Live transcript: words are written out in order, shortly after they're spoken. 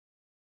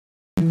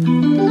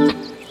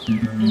Hey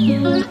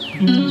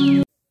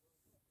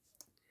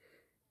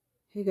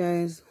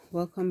guys,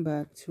 welcome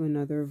back to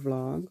another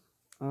vlog.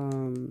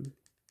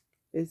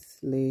 It's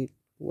late.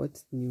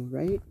 What's new,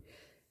 right?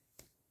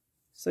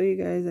 So you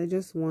guys, I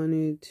just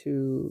wanted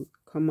to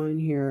come on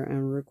here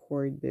and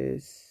record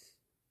this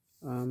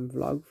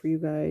vlog for you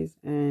guys,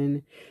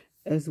 and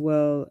as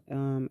well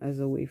as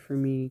a way for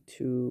me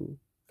to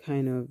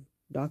kind of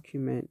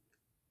document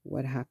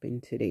what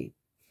happened today.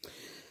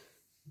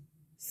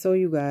 So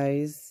you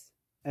guys,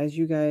 as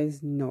you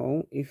guys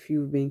know, if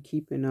you've been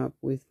keeping up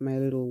with my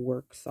little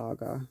work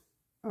saga,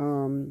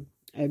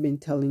 I've been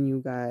telling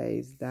you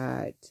guys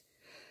that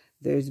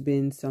there's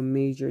been some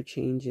major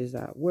changes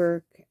at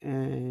work,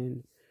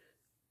 and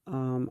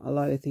a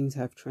lot of things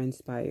have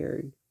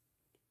transpired.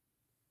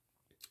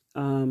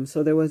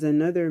 So there was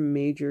another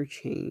major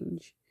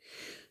change,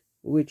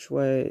 which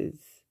was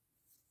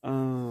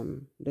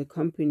the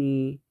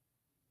company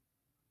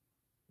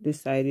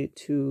decided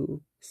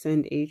to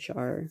send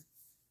HR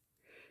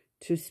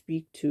to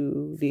speak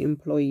to the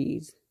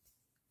employees,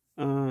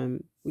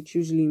 which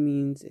usually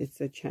means it's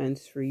a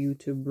chance for you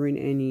to bring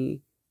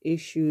any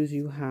issues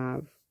you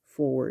have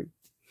forward.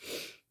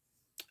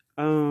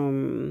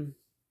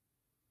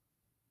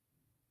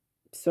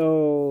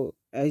 So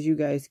as you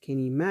guys can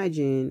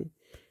imagine,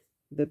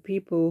 the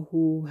people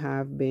who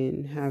have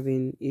been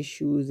having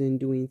issues and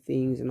doing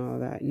things and all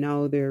that,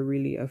 now they're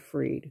really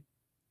afraid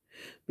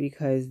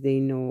because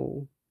they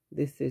know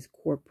this is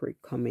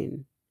corporate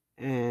coming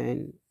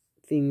and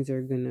things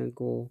are gonna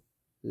go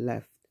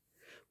left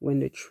when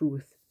the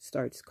truth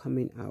starts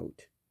coming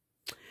out.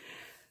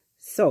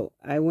 So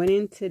I went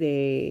in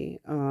today.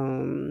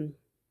 I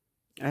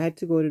had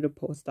to go to the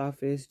post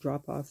office,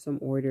 drop off some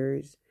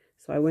orders.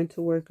 So I went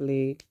to work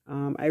late.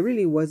 I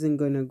really wasn't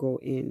gonna go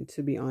in,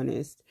 to be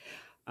honest.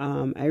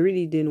 I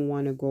really didn't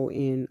want to go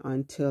in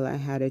until I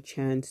had a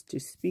chance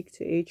to speak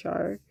to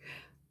HR,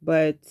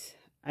 but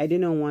I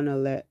didn't want to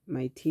let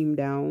my team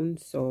down,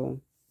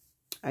 so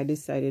I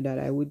decided that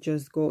I would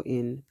just go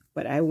in.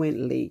 But I went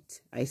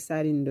late. I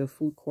sat in the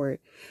food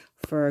court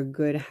for a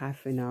good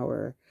half an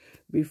hour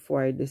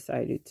before I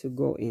decided to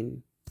go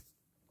in.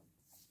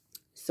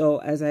 So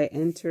as I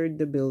entered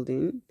the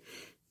building,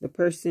 the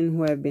person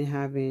who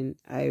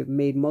I've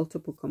made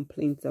multiple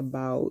complaints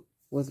about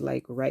was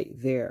like right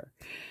there.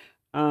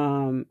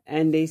 And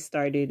they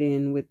started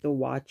in with the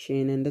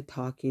watching and the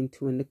talking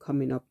to and the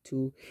coming up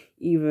to,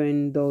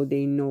 even though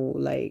they know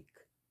like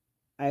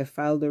I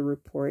filed a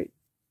report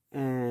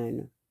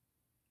and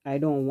I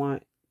don't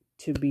want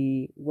to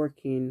be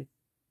working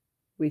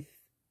with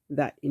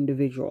that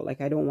individual. Like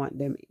I don't want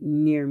them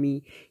near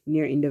me,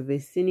 near in the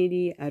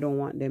vicinity. I don't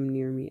want them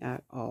near me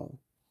at all.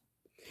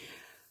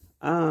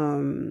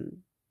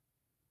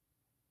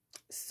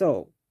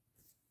 So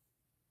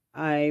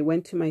I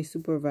went to my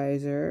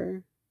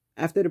supervisor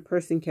after the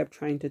person kept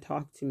trying to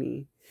talk to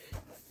me,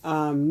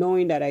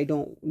 knowing that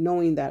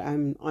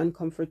I'm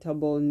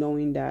uncomfortable,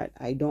 knowing that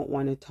I don't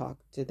want to talk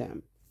to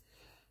them.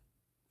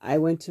 I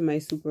went to my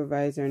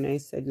supervisor and I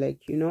said,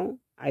 like,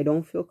 I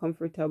don't feel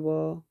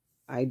comfortable.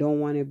 I don't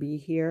want to be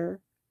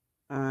here.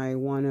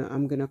 I'm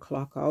going to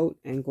clock out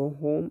and go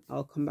home.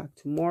 I'll come back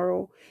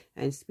tomorrow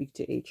and speak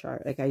to HR.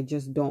 Like, I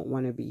just don't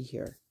want to be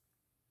here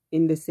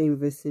in the same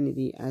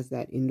vicinity as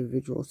that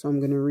individual. So I'm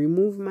going to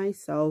remove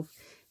myself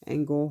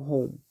and go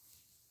home.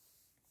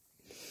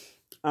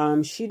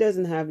 She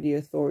doesn't have the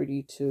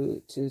authority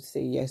to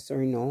say yes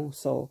or no.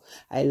 So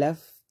I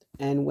left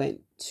and went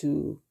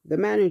to the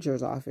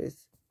manager's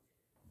office.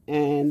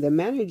 And the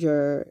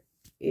manager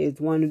is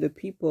one of the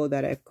people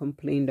that I've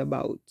complained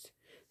about.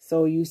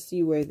 So you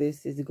see where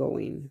this is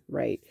going,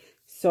 right?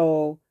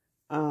 So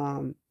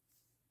I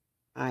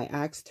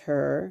asked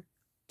her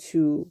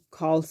to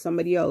call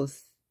somebody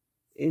else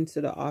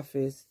into the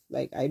office.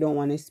 Like, I don't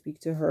want to speak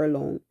to her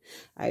alone.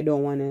 I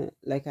don't want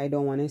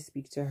to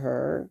speak to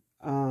her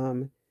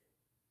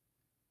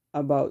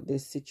about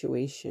this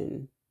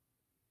situation.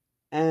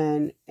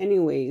 And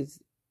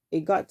anyways,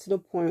 it got to the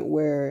point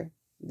where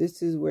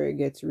this is where it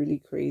gets really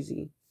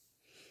crazy.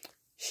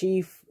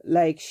 She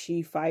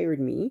fired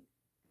me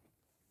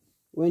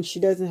when she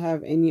doesn't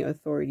have any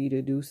authority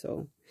to do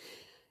so.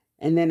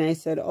 And then I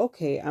said,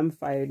 okay, I'm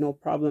fired, no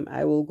problem.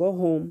 I will go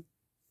home.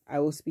 I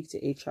will speak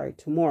to HR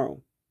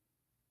tomorrow.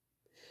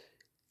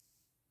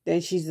 Then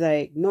she's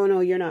like, no,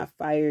 you're not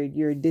fired.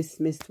 You're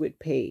dismissed with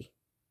pay.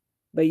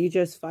 But you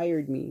just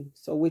fired me.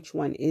 So which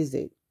one is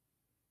it?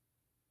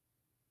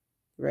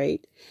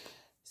 Right?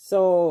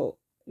 So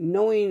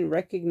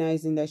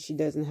recognizing that she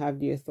doesn't have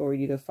the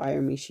authority to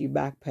fire me, she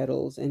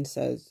backpedals and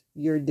says,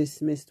 you're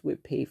dismissed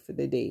with pay for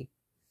the day.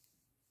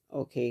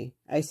 Okay.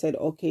 I said,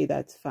 okay,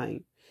 that's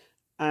fine.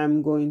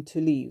 I'm going to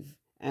leave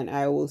and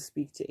I will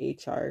speak to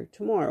HR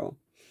tomorrow.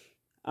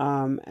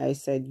 I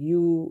said,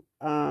 you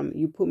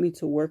put me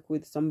to work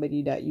with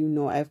somebody that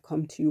I've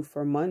come to you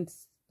for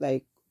months,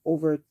 like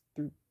over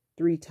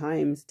 3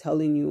 times,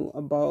 telling you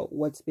about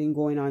what's been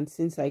going on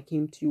since I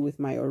came to you with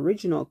my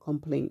original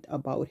complaint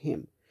about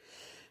him.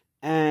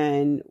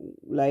 And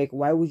like,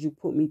 why would you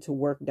put me to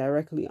work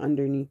directly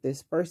underneath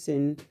this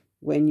person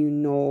when you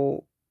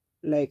know,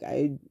 like,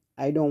 I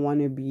don't want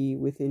to be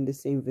within the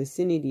same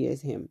vicinity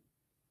as him.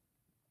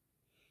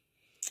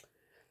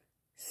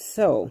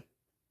 So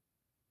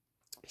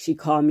she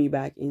called me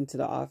back into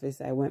the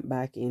office. I went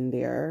back in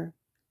there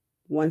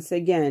once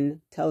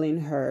again,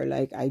 telling her,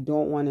 like, I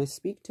don't want to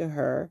speak to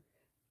her.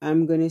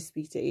 I'm going to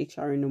speak to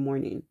HR in the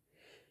morning.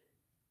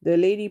 The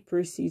lady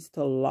proceeds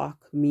to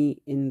lock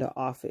me in the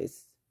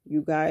office.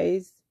 You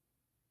guys,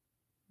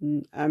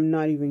 I'm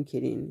not even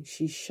kidding.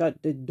 She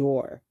shut the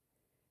door.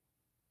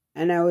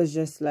 And I was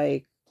just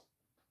like,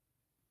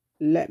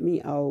 let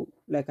me out.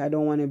 Like, I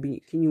don't want to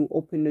be. Can you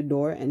open the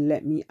door and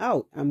let me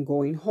out? I'm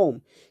going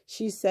home.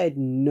 She said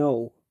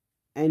no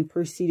and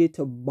proceeded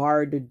to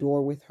bar the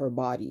door with her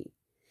body.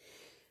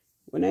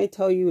 When I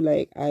tell you,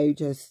 like,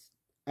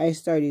 I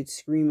started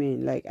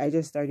screaming. Like, I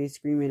just started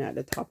screaming at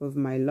the top of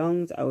my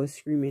lungs. I was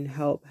screaming,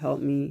 help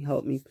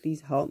me,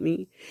 please help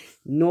me.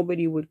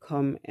 Nobody would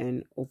come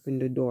and open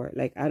the door.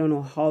 Like, I don't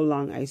know how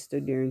long I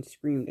stood there and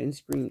screamed and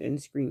screamed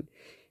and screamed.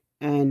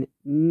 And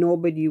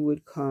nobody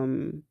would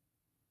come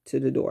to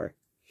the door.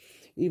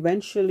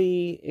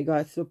 Eventually, it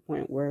got to the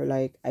point where,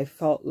 like, I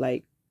felt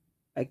like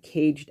a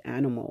caged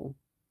animal.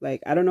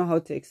 Like, I don't know how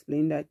to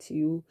explain that to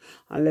you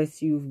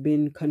unless you've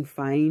been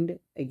confined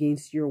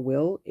against your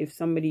will. If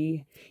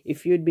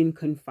you'd been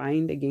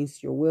confined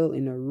against your will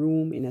in a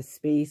room, in a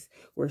space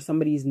where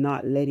somebody's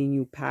not letting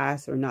you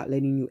pass or not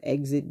letting you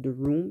exit the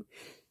room,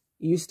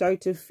 you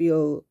start to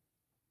feel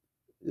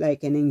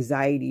like an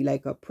anxiety,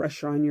 like a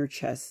pressure on your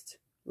chest.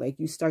 Like,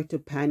 you start to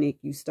panic,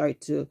 you start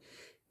to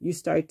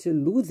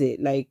lose it.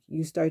 Like,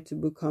 you start to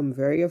become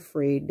very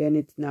afraid. Then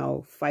it's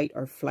now fight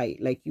or flight.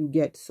 Like, you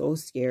get so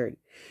scared.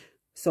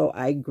 So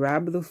I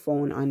grabbed the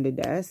phone on the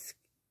desk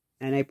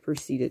and I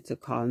proceeded to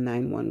call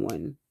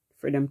 911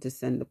 for them to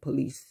send the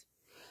police.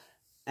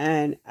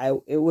 And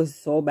it was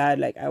so bad.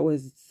 Like, it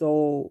was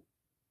so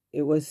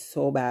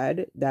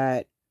bad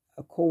that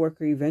a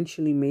coworker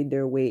eventually made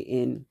their way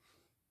in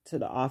to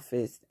the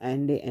office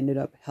and they ended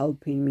up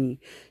helping me.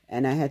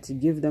 And I had to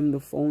give them the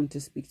phone to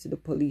speak to the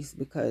police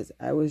because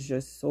I was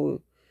just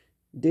so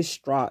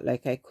distraught.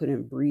 Like, I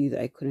couldn't breathe.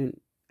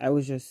 I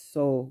was just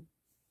so,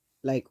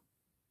 like,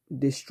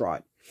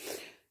 distraught.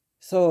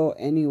 So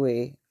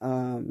anyway,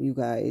 you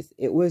guys,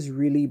 it was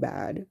really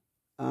bad.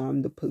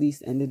 The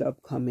police ended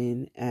up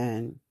coming,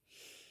 and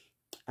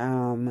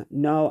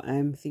now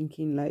I'm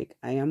thinking, like,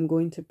 I am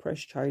going to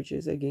press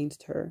charges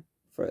against her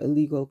for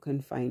illegal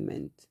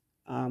confinement.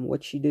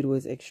 What she did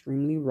was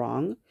extremely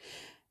wrong,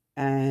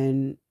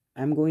 and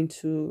I'm going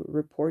to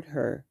report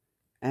her.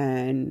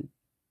 And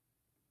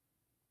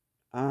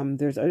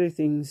there's other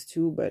things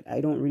too, but I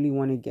don't really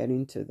want to get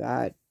into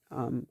that.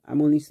 I'm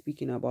only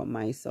speaking about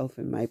myself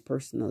and my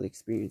personal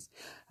experience.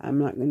 I'm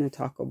not going to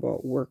talk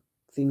about work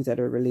things that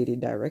are related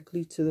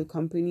directly to the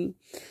company.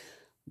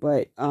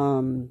 But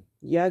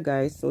yeah,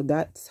 guys, so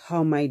that's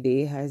how my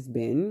day has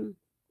been.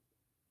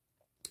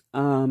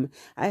 I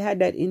had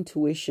that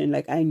intuition,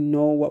 like, I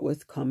know what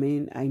was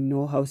coming. I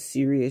know how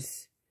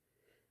serious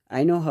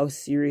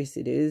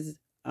it is.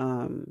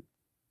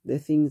 The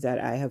things that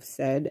I have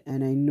said,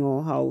 and I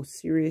know how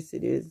serious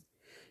it is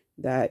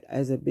that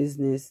as a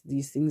business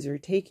these things are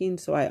taking.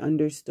 So I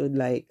understood,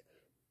 like,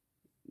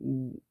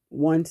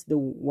 once the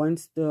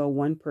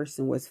one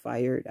person was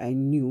fired, I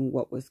knew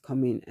what was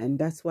coming, and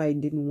that's why I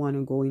didn't want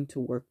to go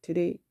into work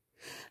today.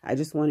 I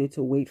just wanted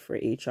to wait for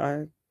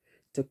HR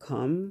to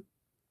come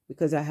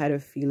because I had a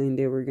feeling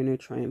they were going to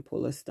try and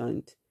pull a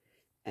stunt.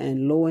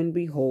 And lo and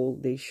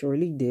behold, they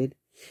surely did.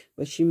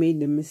 But she made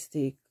the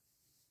mistake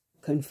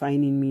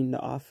confining me in the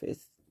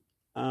office.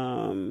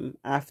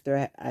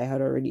 After I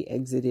had already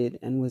exited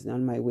and was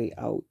on my way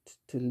out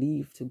to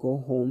leave to go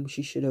home.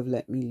 She should have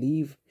let me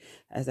leave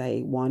as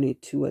I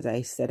wanted to, as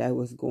I said I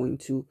was going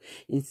to,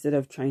 instead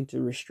of trying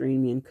to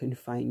restrain me and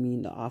confine me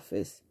in the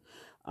office.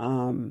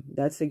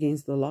 That's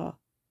against the law,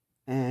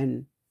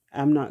 and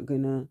I'm not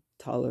gonna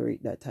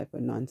tolerate that type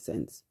of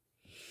nonsense.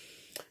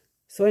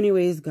 So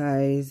anyways,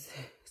 guys,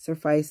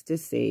 suffice to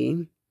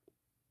say,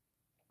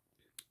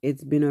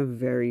 it's been a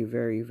very,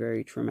 very,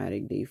 very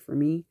traumatic day for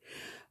me.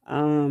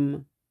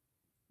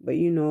 But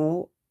you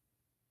know,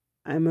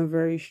 I'm a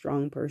very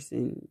strong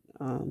person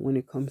when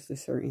it comes to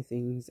certain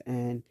things,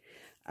 and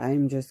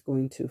I'm just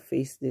going to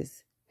face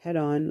this head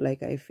on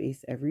like I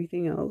face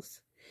everything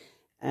else,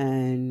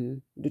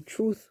 and the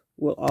truth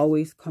will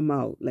always come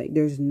out. Like,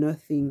 there's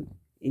nothing,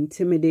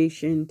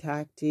 intimidation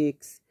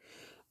tactics,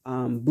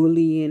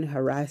 bullying,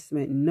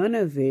 harassment, none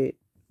of it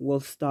will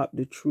stop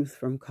the truth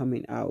from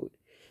coming out.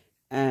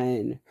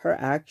 And her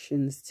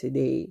actions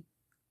today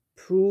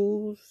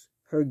proves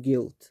her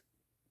guilt.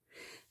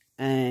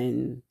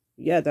 And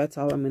yeah, that's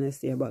all I'm gonna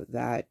say about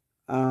that.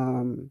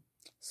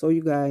 So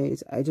you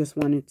guys, I just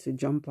wanted to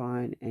jump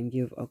on and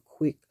give a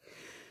quick,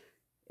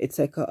 it's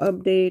like an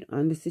update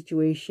on the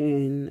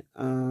situation,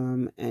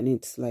 and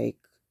it's like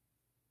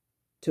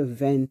to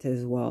vent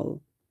as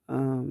well,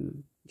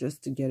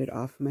 just to get it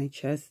off my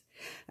chest.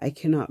 I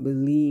cannot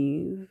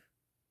believe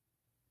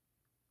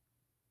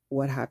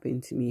what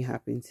happened to me.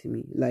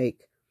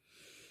 Like,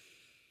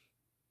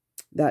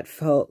 that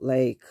felt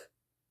like,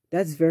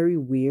 that's very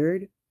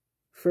weird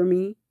for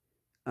me.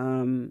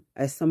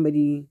 As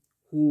somebody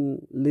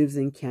who lives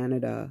in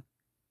Canada,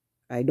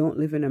 I don't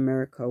live in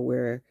America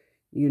where,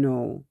 you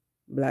know,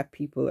 Black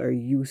people are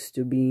used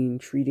to being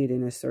treated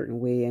in a certain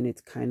way, and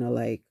it's kind of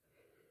like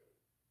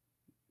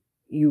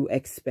you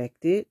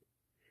expect it.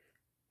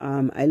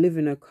 I live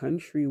in a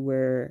country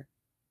where,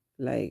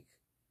 like,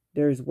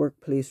 there's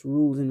workplace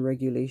rules and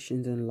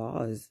regulations and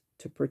laws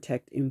to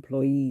protect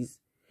employees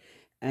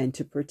and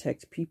to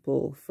protect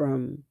people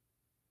from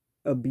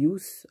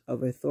abuse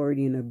of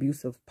authority and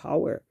abuse of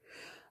power.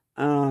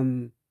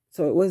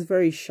 So it was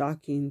very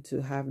shocking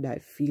to have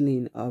that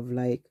feeling of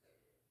like,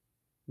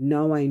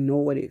 now I know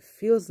what it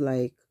feels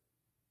like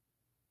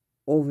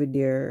over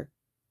there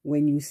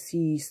when you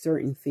see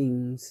certain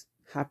things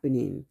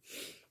happening,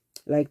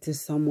 like to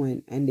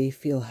someone, and they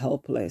feel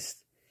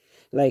helpless.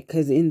 Like,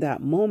 because in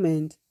that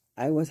moment,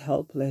 I was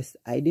helpless.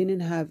 I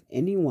didn't have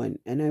anyone,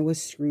 and I was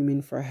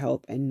screaming for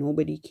help, and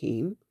nobody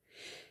came.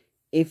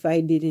 If I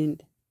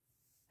didn't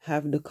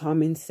have the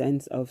common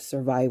sense of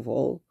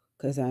survival,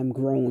 because I'm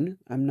grown,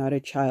 I'm not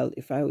a child.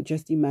 If I would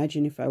just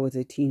imagine if I was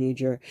a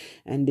teenager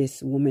and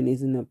this woman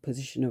is in a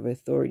position of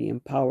authority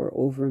and power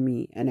over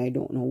me and I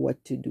don't know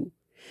what to do.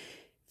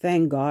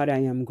 Thank God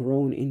I am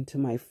grown into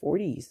my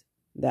 40s,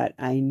 that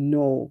I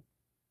know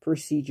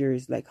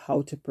procedures like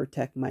how to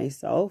protect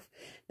myself,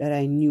 that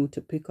I knew to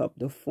pick up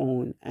the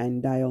phone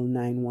and dial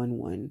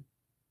 911.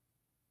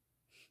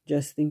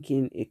 Just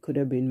thinking it could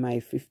have been my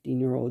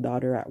 15-year-old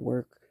daughter at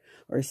work,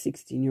 or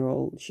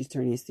 16-year-old, she's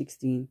turning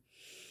 16,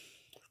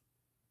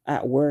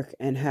 at work,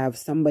 and have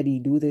somebody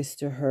do this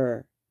to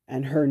her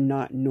and her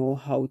not know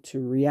how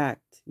to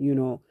react. You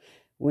know,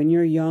 when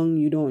you're young,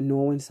 you don't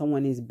know when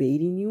someone is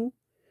baiting you.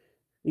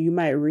 You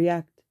might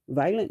react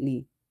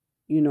violently,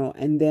 you know,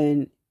 and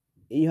then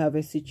you have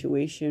a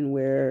situation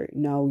where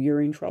now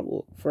you're in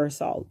trouble for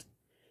assault.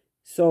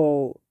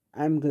 So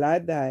I'm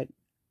glad that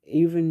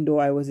even though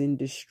I was in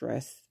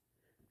distress,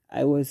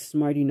 I was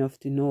smart enough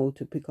to know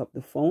to pick up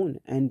the phone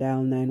and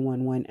dial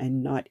 911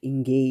 and not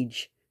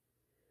engage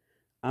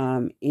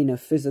in a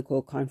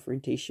physical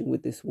confrontation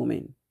with this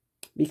woman,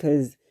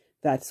 because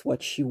that's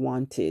what she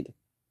wanted.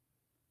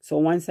 So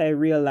once I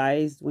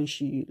realized, when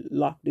she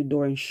locked the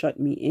door and shut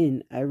me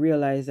in, I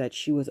realized that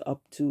she was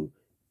up to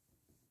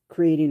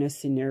creating a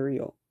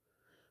scenario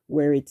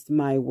where it's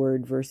my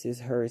word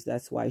versus hers.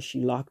 That's why she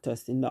locked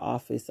us in the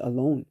office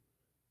alone,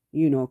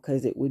 you know,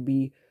 because it would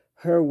be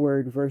her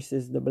word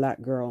versus the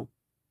Black girl,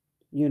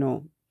 you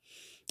know.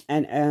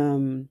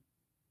 And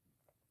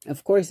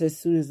of course, as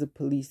soon as the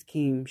police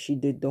came, she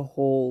did the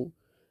whole,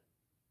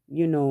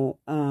 you know,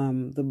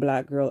 the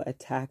Black girl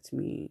attacked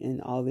me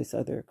and all this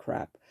other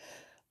crap.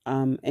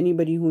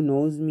 Anybody who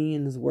knows me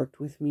and has worked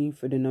with me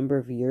for the number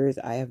of years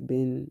I have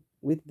been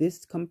with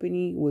this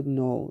company would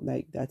know,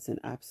 like, that's an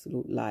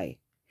absolute lie.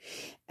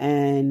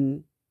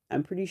 And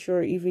I'm pretty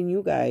sure even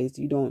you guys,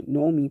 you don't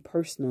know me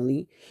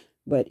personally,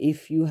 but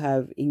if you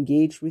have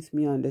engaged with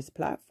me on this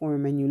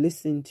platform and you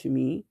listen to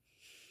me,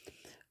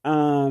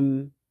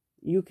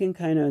 you can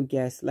kind of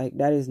guess, like,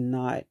 that is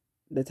not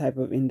the type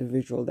of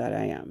individual that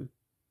I am.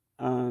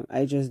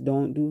 I just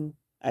don't do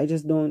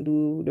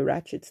the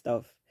ratchet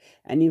stuff.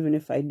 And even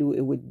if I do,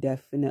 it would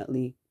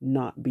definitely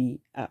not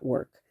be at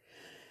work.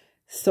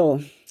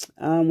 So,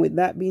 with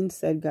that being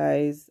said,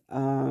 guys,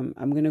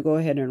 I'm going to go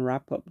ahead and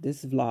wrap up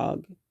this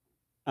vlog.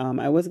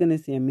 I was going to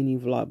say a mini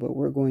vlog, but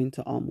we're going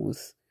to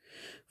almost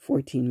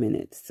 14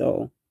 minutes.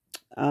 So,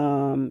 yeah,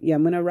 I'm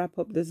going to wrap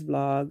up this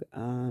vlog.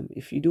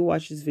 If you do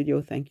watch this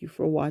video, thank you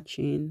for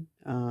watching.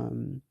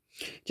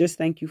 Just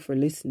thank you for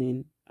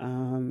listening.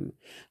 I'm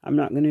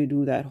not going to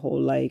do that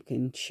whole like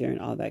and share and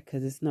all that,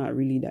 because it's not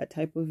really that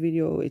type of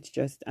video. It's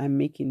just, I'm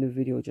making the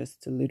video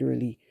just to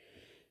literally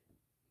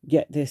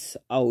get this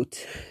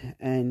out,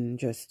 and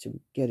just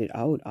to get it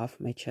out off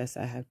my chest.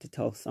 I have to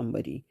tell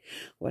somebody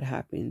what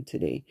happened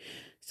today.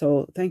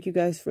 So thank you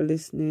guys for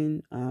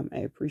listening. I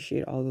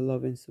appreciate all the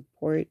love and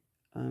support.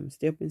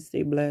 Stay up and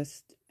stay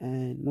blessed,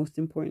 and most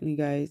importantly,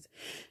 guys,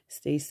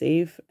 stay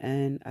safe,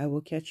 and I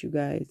will catch you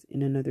guys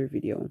in another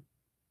video.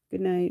 Good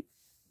night.